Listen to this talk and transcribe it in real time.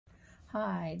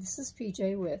Hi, this is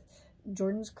PJ with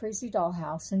Jordan's Crazy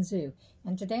Dollhouse and Zoo,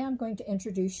 and today I'm going to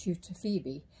introduce you to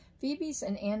Phoebe. Phoebe's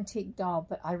an antique doll,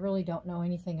 but I really don't know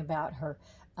anything about her.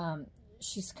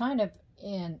 She's kind of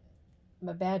in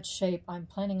a bad shape. I'm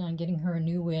planning on getting her a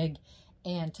new wig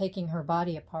and taking her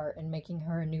body apart and making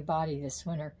her a new body this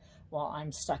winter while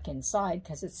I'm stuck inside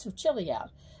because it's so chilly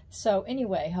out. So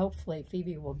anyway, hopefully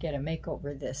Phoebe will get a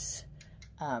makeover this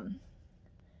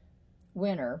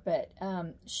winter, but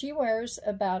she wears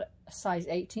about a size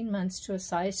 18 months to a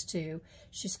size 2.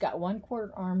 She's got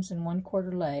 1/4 arms and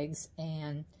 1/4 legs,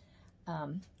 and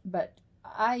but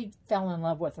I fell in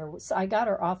love with her. So I got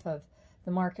her off of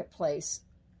the marketplace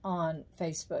on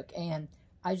Facebook, and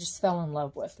I just fell in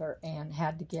love with her and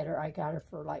had to get her. I got her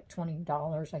for like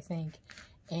 $20, I think,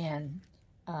 and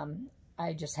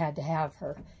I just had to have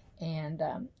her.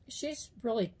 And she's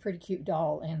really pretty cute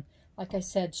doll, and like I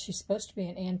said, she's supposed to be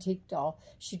an antique doll.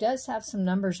 She does have some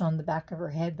numbers on the back of her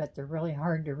head, but they're really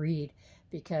hard to read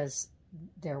because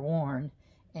they're worn,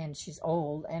 and she's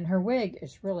old, and her wig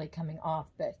is really coming off,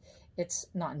 but it's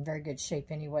not in very good shape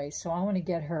anyway, so I want to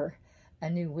get her a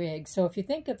new wig. So if you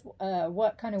think of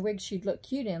what kind of wig she'd look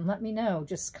cute in, let me know.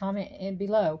 Just comment in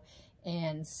below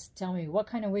and tell me what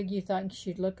kind of wig you thought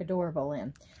she'd look adorable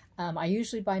in. I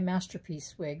usually buy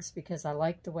Masterpiece wigs because I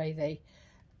like the way they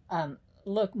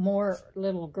look more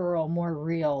little girl, more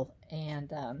real,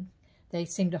 and they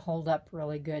seem to hold up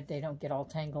really good. They don't get all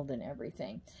tangled and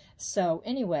everything. So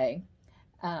anyway,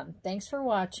 thanks for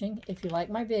watching. If you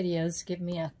like my videos, give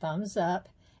me a thumbs up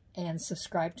and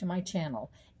subscribe to my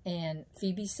channel. And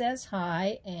Phoebe says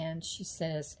hi, and she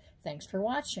says thanks for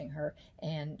watching her,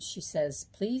 and she says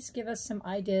please give us some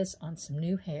ideas on some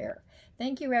new hair.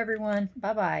 Thank you, everyone.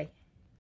 Bye-bye.